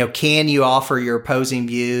 Can you offer your opposing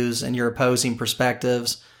views and your opposing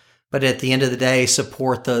perspectives, but at the end of the day,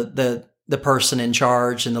 support the person in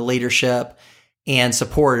charge and the leadership and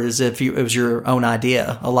support it as if it was your own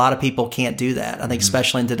idea. A lot of people can't do that. I think,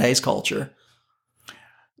 especially in today's culture.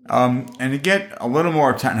 And to get a little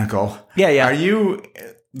more technical, do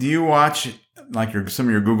you watch like some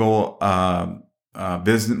of your Google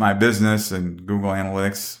My Business and Google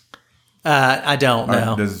Analytics? I don't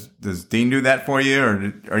know. Does Dean do that for you,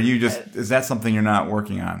 or are you is that something you're not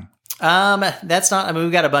working on? That's not. I mean,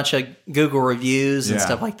 we've got a bunch of Google reviews and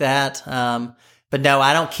stuff like that. But no,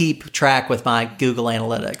 I don't keep track with my Google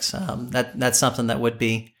Analytics. That's something that would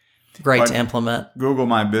be great to implement. Google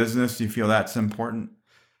My Business, do you feel that's important?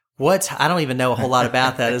 I don't even know a whole lot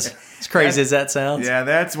about that. As crazy as that sounds. Yeah,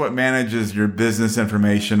 that's what manages your business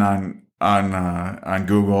information on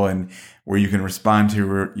Google, and where you can respond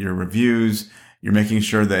to your reviews. You're making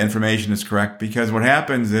sure the information is correct, because what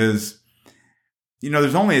happens is,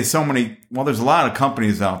 there's only so many. Well, there's a lot of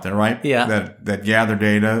companies out there, right? Yeah. That gather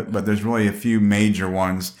data, but there's really a few major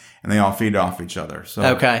ones, and they all feed off each other. So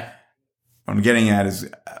okay. What I'm getting at is,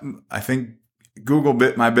 I think Google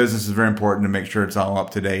My Business is very important to make sure it's all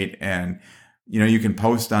up to date, and you can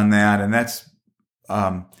post on that, and that's.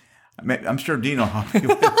 I'm sure Dean will help you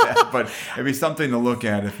with that, but it'd be something to look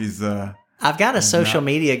at if he's. I've got a social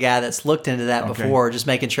media guy that's looked into that before, just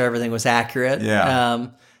making sure everything was accurate. Yeah.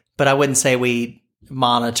 But I wouldn't say we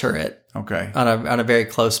monitor it. Okay. On a very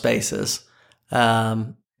close basis.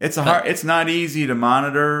 It's not easy to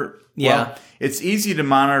monitor. Yeah. Well, it's easy to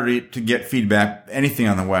monitor to get feedback, anything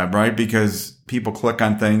on the web, right? Because people click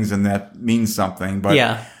on things and that means something. But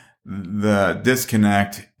yeah. the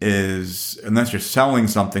disconnect is, unless you're selling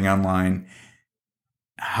something online,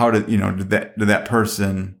 did that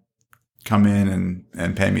person come in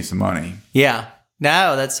and pay me some money? Yeah.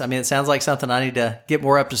 No, it sounds like something I need to get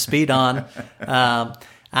more up to speed on.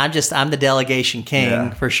 I'm the delegation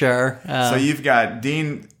king for sure. So you've got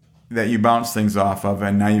Dean that you bounce things off of,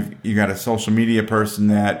 and now you got a social media person.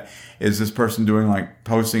 That is this person doing like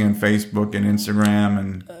posting on Facebook and Instagram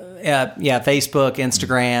and Facebook,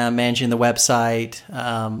 Instagram, managing the website,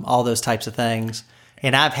 all those types of things.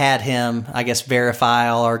 And I've had him, I guess, verify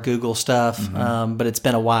all our Google stuff, but it's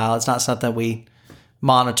been a while. It's not something we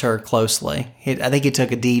monitor closely. I think he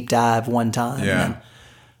took a deep dive one time. Yeah.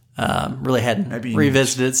 And, really hadn't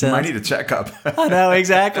revisited it since. You might need a checkup. I know,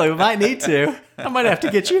 exactly. We might need to. I might have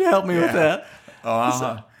to get you to help me with that.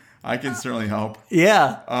 I can certainly help.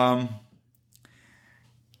 Yeah.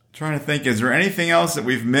 Trying to think, is there anything else that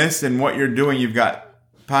we've missed in what you're doing? You've got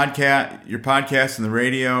your podcast and the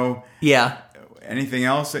radio. Yeah. Anything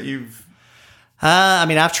else that you've...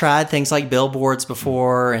 I've tried things like billboards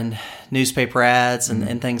before and newspaper ads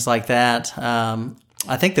and things like that.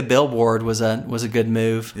 I think the billboard was a good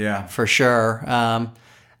move. Yeah. For sure.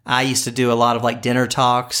 I used to do a lot of like dinner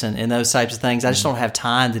talks and those types of things. I just don't have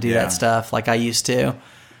time to do that stuff like I used to.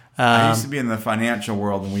 I used to be in the financial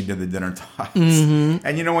world when we did the dinner talks. Mm-hmm.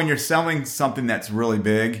 And when you're selling something that's really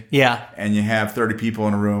big, and you have 30 people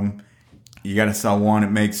in a room, you got to sell one. It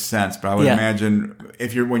makes sense. But I would imagine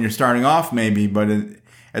when you're starting off, maybe, but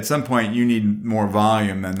at some point you need more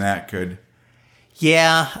volume than that could.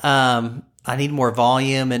 Yeah, I need more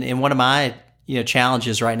volume, and one of my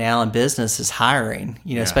challenges right now in business is hiring.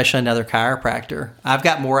 Especially another chiropractor. I've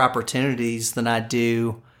got more opportunities than I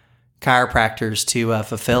do chiropractors to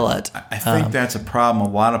fulfill it. I think that's a problem a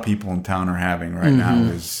lot of people in town are having right now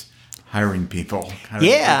is hiring people.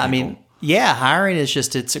 Hiring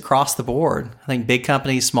is it's across the board. I think big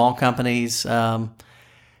companies, small companies,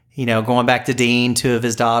 going back to Dean, 2 of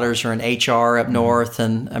his daughters are in HR up north.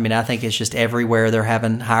 And I think it's just everywhere they're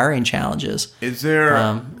having hiring challenges. Is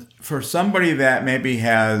there, for somebody that maybe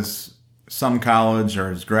has some college or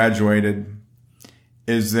has graduated,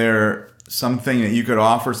 is there something that you could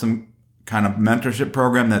offer, some kind of mentorship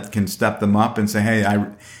program that can step them up and say, hey,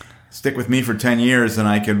 stick with me for 10 years and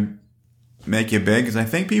I could make you big? Because I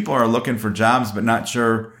think people are looking for jobs but not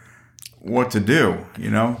sure what to do,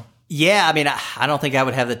 Yeah, I don't think I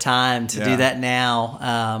would have the time to do that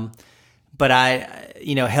now. But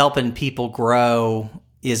helping people grow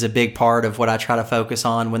is a big part of what I try to focus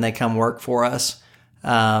on when they come work for us.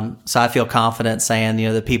 So I feel confident saying,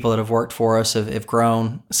 the people that have worked for us have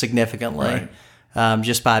grown significantly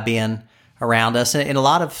just by being around us. And a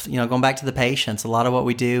lot of, going back to the patients, a lot of what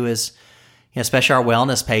we do is, especially our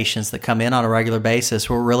wellness patients that come in on a regular basis,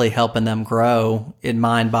 we're really helping them grow in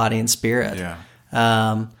mind, body, and spirit.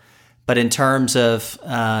 Yeah. But in terms of,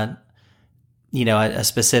 a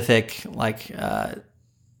specific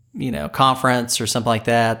conference or something like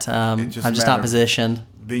that, I'm just not positioned.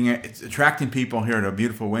 It's attracting people here to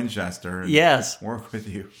beautiful Winchester. Yes. Work with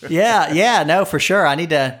you. No, for sure. I need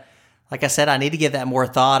to, like I said, give that more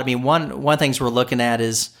thought. One things we're looking at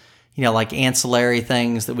is, like ancillary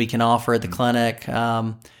things that we can offer at the clinic.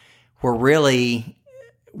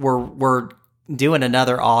 We're doing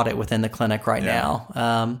another audit within the clinic right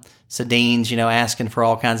now. So Dean's, asking for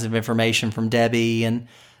all kinds of information from Debbie, and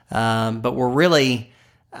but we're really,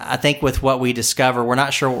 I think with what we discover, we're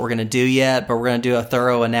not sure what we're going to do yet, but we're going to do a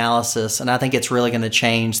thorough analysis, and I think it's really going to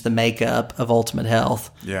change the makeup of Ultimate Health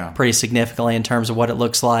pretty significantly in terms of what it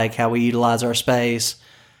looks like, how we utilize our space,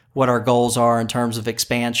 what our goals are in terms of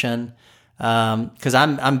expansion. Because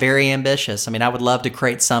I'm very ambitious. I would love to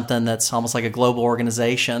create something that's almost like a global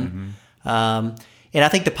organization. And I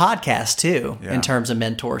think the podcast too, in terms of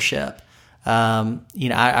mentorship.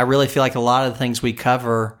 I really feel like a lot of the things we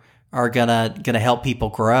cover are gonna help people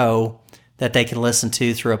grow that they can listen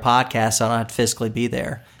to through a podcast. So I don't have to physically be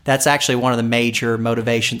there. That's actually one of the major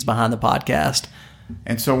motivations behind the podcast.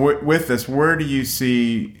 And so with this, where do you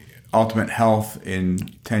see Ultimate Health in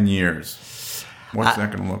 10 years? What's that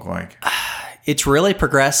going to look like? It's really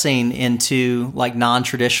progressing into like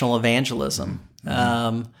non-traditional evangelism.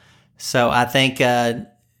 So I think,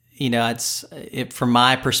 from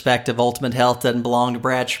my perspective, Ultimate Health doesn't belong to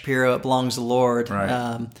Brad Shapiro. It belongs to the Lord.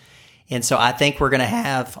 Right. And so I think we're going to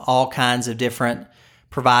have all kinds of different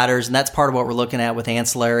providers. And that's part of what we're looking at with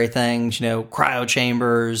ancillary things, cryo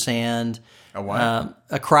chambers and a what?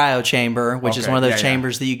 A cryo chamber, which is one of those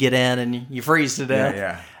chambers that you get in and you freeze to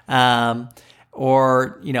death.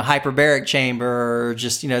 or, hyperbaric chamber, or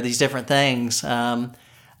just, these different things.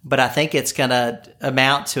 But I think it's going to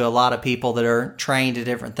amount to a lot of people that are trained to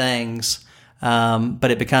different things.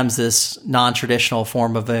 But it becomes this non-traditional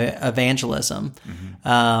form of evangelism.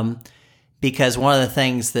 Because one of the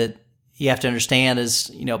things that you have to understand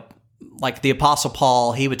is, like the Apostle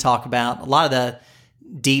Paul, he would talk about, a lot of the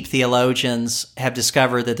deep theologians have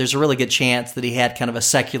discovered that there's a really good chance that he had kind of a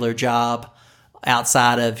secular job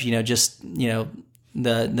outside of,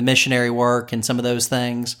 the missionary work and some of those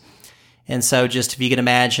things. And so just if you can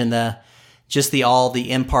imagine all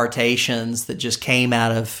the impartations that just came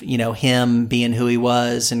out of, him being who he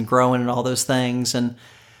was and growing and all those things. And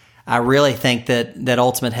I really think that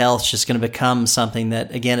Ultimate Health is just going to become something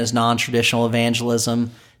that, again, is non-traditional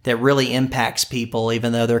evangelism that really impacts people,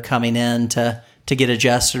 even though they're coming in to get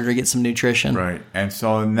adjusted or get some nutrition. Right. And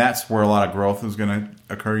that's where a lot of growth is going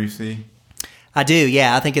to occur, you see? I do,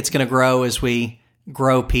 yeah. I think it's going to grow as we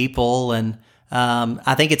grow people, and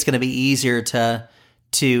I think it's going to be easier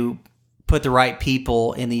to put the right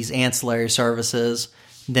people in these ancillary services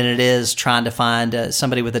than it is trying to find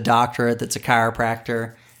somebody with a doctorate that's a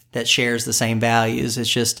chiropractor that shares the same values. It's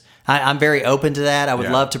just, I'm very open to that. I would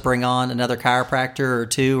love to bring on another chiropractor or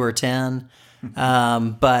 2 or 10,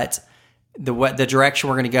 but the direction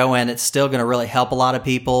we're going to go in, it's still going to really help a lot of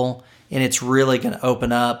people, and it's really going to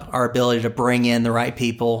open up our ability to bring in the right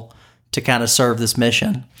people to kind of serve this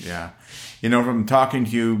mission. Yeah. From talking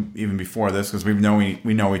to you even before this, because we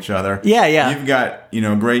know each other. Yeah. You've got,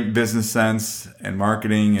 great business sense and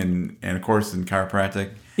marketing and of course in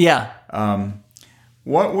chiropractic. Yeah.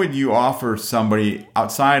 What would you offer somebody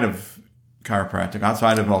outside of chiropractic,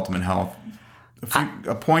 outside of Ultimate Health,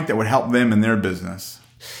 a point that would help them in their business?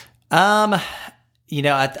 I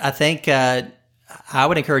think I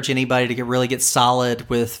would encourage anybody to really get solid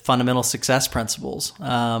with fundamental success principles.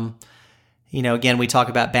 Again, we talk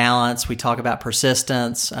about balance, we talk about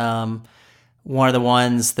persistence. One of the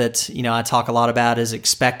ones that, I talk a lot about is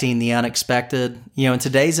expecting the unexpected. In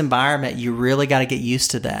today's environment, you really got to get used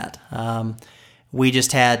to that. We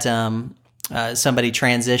just had somebody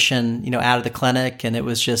transition, out of the clinic, and it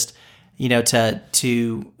was just,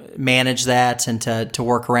 to manage that and to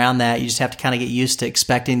work around that, you just have to kind of get used to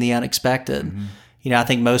expecting the unexpected. Mm-hmm. I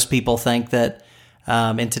think most people think that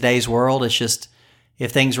in today's world, it's just,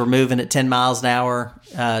 if things were moving at 10 miles an hour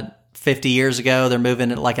 50 years ago, they're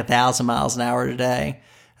moving at like 1,000 miles an hour today.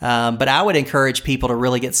 But I would encourage people to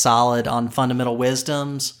really get solid on fundamental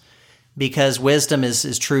wisdoms, because wisdom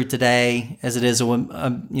is true today as it is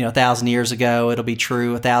 1,000 years ago. It'll be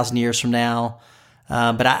true 1,000 years from now.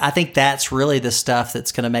 But I think that's really the stuff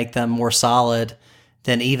that's going to make them more solid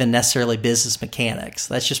than even necessarily business mechanics.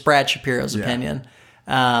 That's just Brad Shapiro's opinion.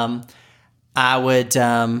 I would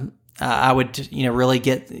really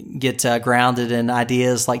get grounded in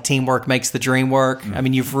ideas like teamwork makes the dream work. I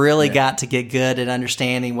mean, you've really got to get good at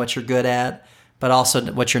understanding what you're good at, but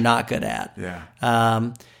also what you're not good at. Yeah.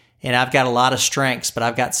 And I've got a lot of strengths, but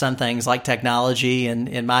I've got some things like technology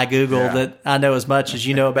and my Google that I know as much as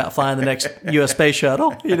you know about flying the next U.S. space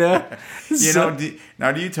shuttle. Do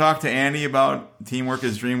you talk to Andy about teamwork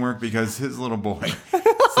is dream work? Because his little boy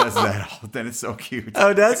says that all the time. It's so cute.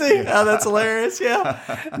 Oh, does he? Yeah. Oh, that's hilarious. Yeah.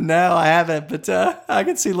 No, I haven't, but I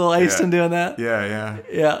can see little Aston doing that.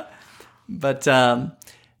 Yeah. But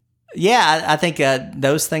I think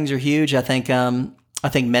those things are huge. I think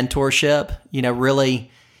mentorship.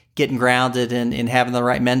 Really getting grounded and having the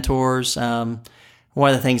right mentors. One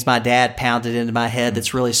of the things my dad pounded into my head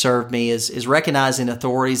that's really served me is recognizing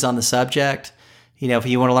authorities on the subject. If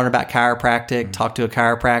you want to learn about chiropractic, talk to a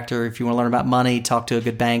chiropractor. If you want to learn about money, talk to a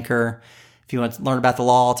good banker. If you want to learn about the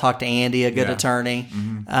law, talk to Andy, a good attorney.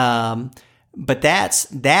 Mm-hmm. But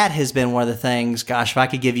that has been one of the things, gosh, if I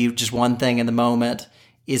could give you just one thing in the moment,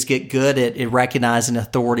 is get good at recognizing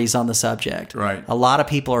authorities on the subject. Right. A lot of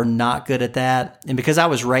people are not good at that. And because I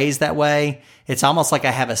was raised that way, it's almost like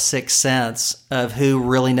I have a sixth sense of who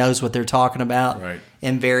really knows what they're talking about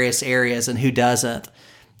in various areas and who doesn't.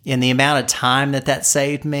 And the amount of time that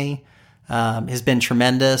saved me has been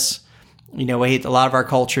tremendous. A lot of our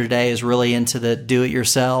culture today is really into the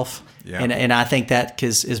do-it-yourself. Yeah. And I think that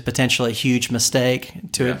is potentially a huge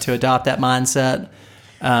mistake to adopt that mindset.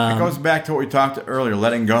 It goes back to what we talked earlier,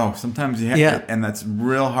 letting go. Sometimes you have to, and that's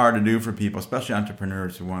real hard to do for people, especially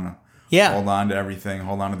entrepreneurs who want to hold on to everything,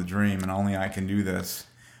 hold on to the dream, and only I can do this.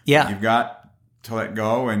 Yeah. You've got to let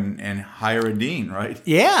go and hire a dean, right?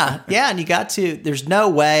 Yeah, and you got to, there's no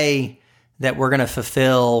way that we're going to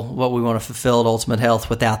fulfill what we want to fulfill at Ultimate Health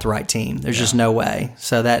without the right team. There's just no way.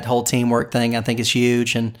 So that whole teamwork thing I think is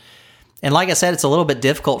huge. And And like I said, it's a little bit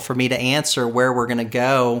difficult for me to answer where we're going to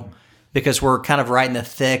go because we're kind of right in the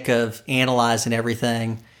thick of analyzing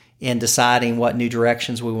everything and deciding what new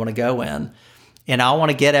directions we want to go in. And I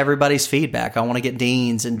want to get everybody's feedback. I want to get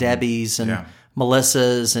Dean's and Debbie's and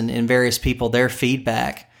Melissa's and various people, their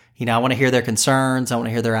feedback. I want to hear their concerns. I want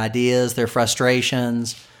to hear their ideas, their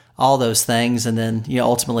frustrations, all those things. And then,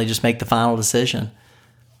 ultimately just make the final decision.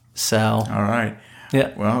 So. All right.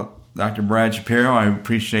 Yeah. Well, Dr. Brad Shapiro, I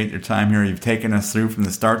appreciate your time here. You've taken us through from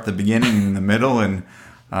the start to the beginning and the middle, and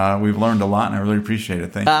we've learned a lot, and I really appreciate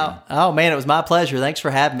it. Thank you. Oh, man, it was my pleasure. Thanks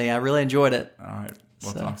for having me. I really enjoyed it. All right.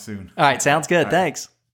 We'll talk soon. All right. Sounds good. Thanks.